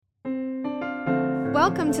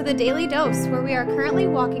Welcome to the Daily Dose, where we are currently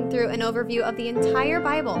walking through an overview of the entire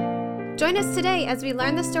Bible. Join us today as we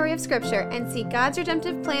learn the story of Scripture and see God's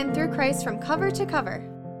redemptive plan through Christ from cover to cover.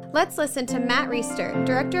 Let's listen to Matt Reisetter,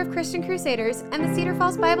 Director of Christian Crusaders and the Cedar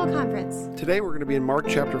Falls Bible Conference. Today we're going to be in Mark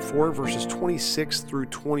chapter 4, verses 26 through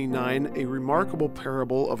 29, a remarkable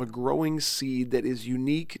parable of a growing seed that is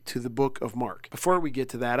unique to the book of Mark. Before we get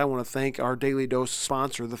to that, I want to thank our Daily Dose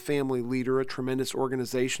sponsor, The Family Leader, a tremendous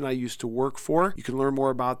organization I used to work for. You can learn more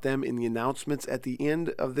about them in the announcements at the end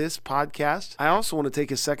of this podcast. I also want to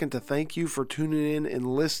take a second to thank you for tuning in and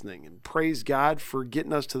listening, and praise God for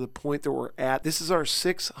getting us to the point that we're at. This is our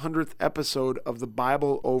 600th episode of the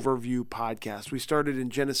Bible Overview podcast. We started in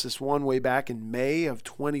Genesis 1 way back in May of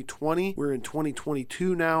 2020. We're in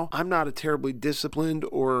 2022 now. I'm not a terribly disciplined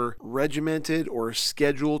or regimented or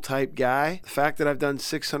schedule type guy. The fact that I've done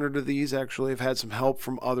 600 of these, actually I've had some help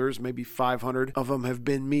from others, maybe 500 of them have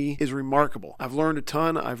been me, is remarkable. I've learned a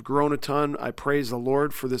ton. I've grown a ton. I praise the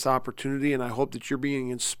Lord for this opportunity, and I hope that you're being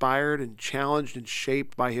inspired and challenged and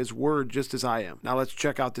shaped by His Word just as I am. Now let's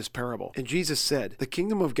check out this parable. And Jesus said, "The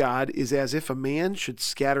kingdom of God is as if a man should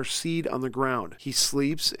scatter seed on the ground. He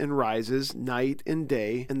sleeps and rises night and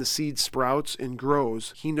day, and the seed sprouts and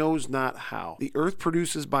grows. He knows not how. The earth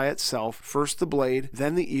produces by itself first the blade,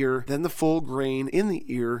 then the ear, then the full grain in the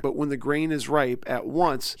ear. But when the grain is ripe, at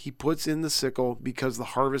once he puts in the sickle, because the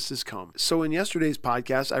harvest is come." So in yesterday's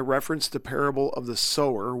podcast, I referenced the parable of the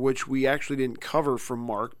sower, which we actually didn't cover from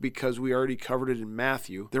Mark because we already covered it in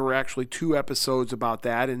Matthew. There were actually 2 episodes about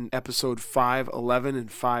that. In episode 5:11 and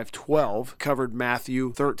 5:12 covered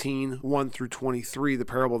Matthew 13, 1 through 23, the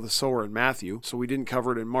parable of the sower in Matthew. So we didn't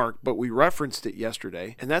cover it in Mark, but we referenced it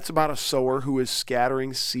yesterday. And that's about a sower who is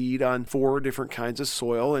scattering seed on 4 different kinds of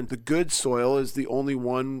soil. And the good soil is the only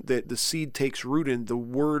one that the seed takes root in. The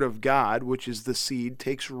Word of God, which is the seed,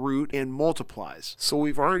 takes root and multiplies. So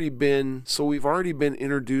we've already been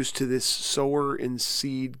introduced to this sower and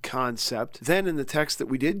seed concept. Then in the text that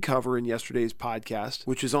we did cover in yesterday's podcast,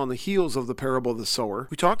 which is on the heels of the parable of the sower,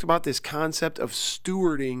 we talked about this concept of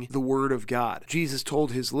stewarding the Word of God. Jesus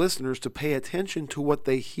told His listeners to pay attention to what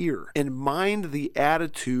they hear and mind the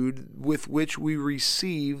attitude with which we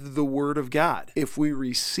receive the Word of God. If we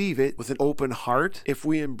receive it with an open heart, if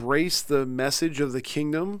we embrace the message of the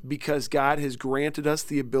kingdom because God has granted us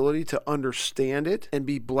the ability to understand it and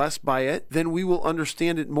be blessed by it, then we will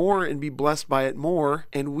understand it more and be blessed by it more,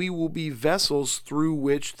 and we will be vessels through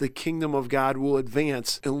which the kingdom of God will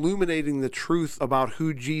advance, illuminating the truth about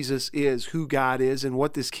who Jesus is, who God is, and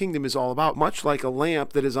what this kingdom is all about, much like a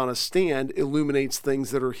lamp that is on a stand illuminates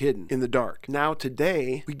things that are hidden in the dark. Now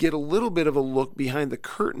today, we get a little bit of a look behind the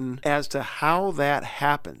curtain as to how that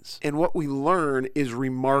happens, and what we learn is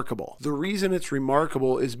remarkable. The reason it's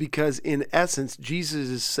remarkable is because in essence, Jesus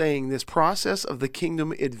is saying this process of the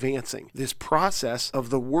kingdom advancing, this process of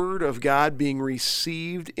the Word of God being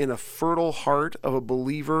received in a fertile heart of a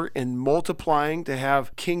believer and multiplying to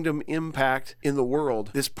have kingdom impact in the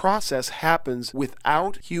world. This process happens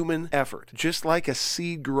without human effort, just like a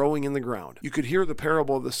seed growing in the ground. You could hear the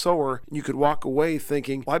parable of the sower, and you could walk away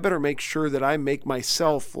thinking, well, I better make sure that I make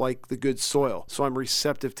myself like the good soil, so I'm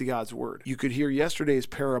receptive to God's Word. You could hear yesterday's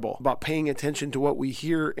parable about paying attention to what we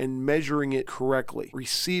hear and measuring it correctly,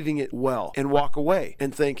 receiving it well, and walk away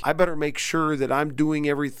and think, I better make sure that I'm doing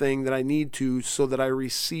everything that I need to so that I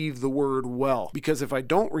receive the Word well. Because if I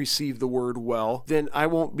don't receive the Word well, then I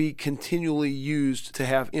won't be continually used to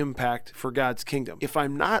have impact for God's kingdom. If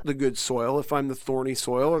I'm not the good soil, if I'm the thorny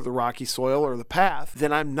soil or the rocky soil or the path,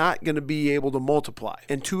 then I'm not going to be able to multiply.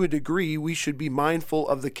 And to a degree, we should be mindful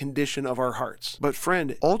of the condition of our hearts. But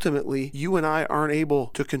friend, ultimately, you and I aren't able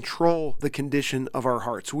to control the condition of our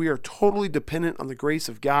hearts. We are totally dependent on the grace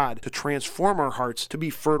of God to transform our hearts to be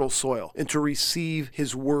fertile soil and to receive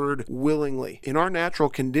His Word willingly. In our natural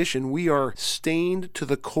condition, we are stained to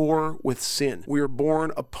the core with sin. We are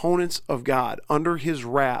born opponents of God, under His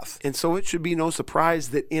wrath. And so it should be no surprise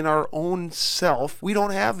that in our own self, we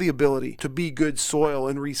don't have the ability to be good soil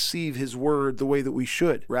and receive His Word the way that we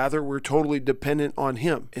should. Rather, we're totally dependent on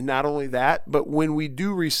Him. And not only that, but when we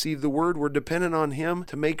do receive the Word, we're dependent on Him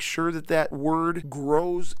to make sure that that Word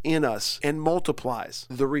grows in us and multiplies.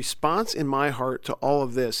 The response in my heart to all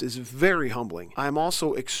of this is very humbling. I'm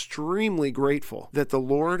also extremely grateful that the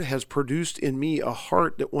Lord has produced in me a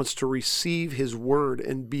heart that wants to receive His Word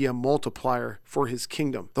and be a multiplier for his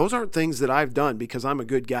kingdom. Those aren't things that I've done because I'm a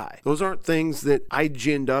good guy. Those aren't things that I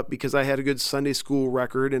ginned up because I had a good Sunday school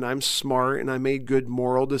record and I'm smart and I made good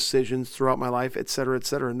moral decisions throughout my life, etc.,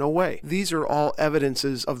 etc. No way. These are all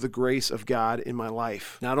evidences of the grace of God in my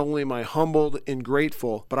life. Not only am I humbled and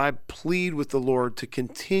grateful, but I plead with the Lord to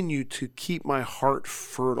continue to keep my heart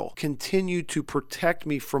fertile, continue to protect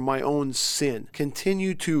me from my own sin,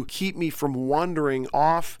 continue to keep me from wandering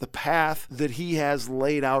off the path that he has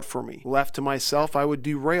laid out for me. Left to myself, I would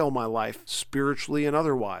derail my life spiritually and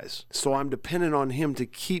otherwise. So I'm dependent on him to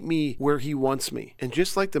keep me where he wants me. And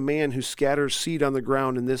just like the man who scatters seed on the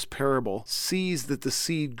ground in this parable sees that the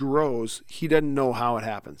seed grows, he doesn't know how it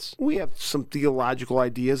happens. We have some theological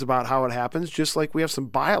ideas about how it happens, just like we have some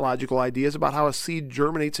biological ideas about how a seed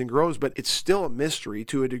germinates and grows, but it's still a mystery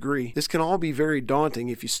to a degree. This can all be very daunting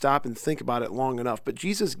if you stop and think about it long enough, but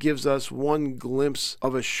Jesus gives us one glimpse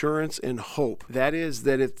of assurance and hope. That is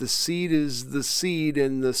that if the seed is the seed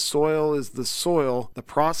and the soil is the soil, the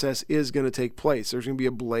process is going to take place. There's going to be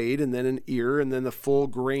a blade and then an ear and then the full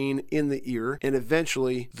grain in the ear, and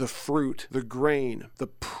eventually the fruit, the grain, the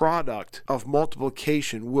product of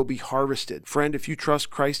multiplication will be harvested. Friend, if you trust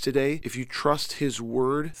Christ today, if you trust his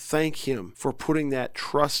word, thank him for putting that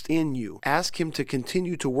trust in you. Ask him to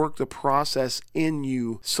continue to work the process in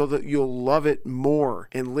you so that you'll love it more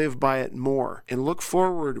and live by it more. And look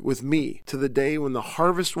forward with me to the day when the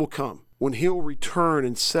harvest will come, when he'll return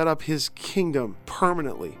and set up his kingdom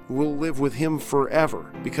permanently. We'll live with him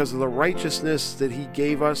forever because of the righteousness that he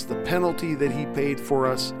gave us, the penalty that he paid for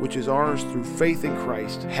us, which is ours through faith in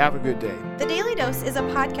Christ. Have a good day. The Daily Dose is a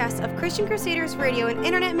podcast of Christian Crusaders Radio and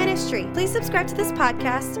Internet Ministry. Please subscribe to this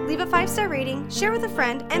podcast, leave a 5-star rating, share with a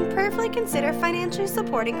friend, and prayerfully consider financially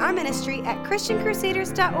supporting our ministry at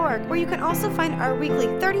ChristianCrusaders.org, where you can also find our weekly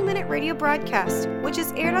 30-minute radio broadcast, which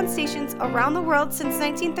is aired on stations around the world since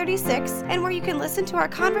 1936, and where you can listen to our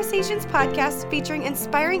Conversations podcast featuring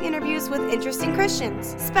inspiring interviews with interesting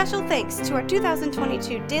Christians. Special thanks to our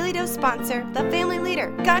 2022 Daily Dose sponsor, The Family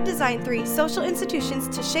Leader. God designed 3 social institutions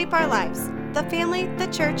to shape our lives: the family, the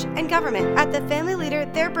church, and government. At The Family Leader,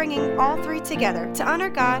 they're bringing all 3 together to honor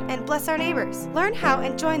God and bless our neighbors. Learn how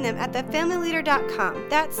and join them at thefamilyleader.com.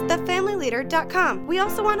 That's thefamilyleader.com. We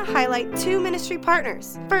also want to highlight 2 ministry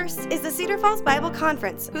partners. First is the Cedar Falls Bible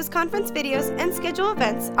Conference, whose conference videos and schedule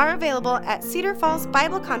events are available at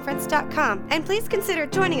cedarfallsbibleconference.com. And please consider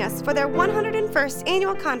joining us for their 101st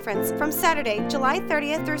annual conference from Saturday, July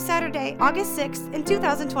 30th through Saturday, August 6th in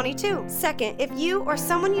 2022. Second, if you or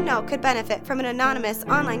someone you know could benefit from an anonymous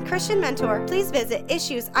online Christian mentor, please visit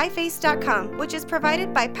issuesiface.com, which is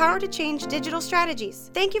provided by Power to Change Digital Strategies.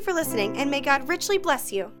 Thank you for listening, and may God richly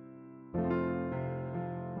bless you.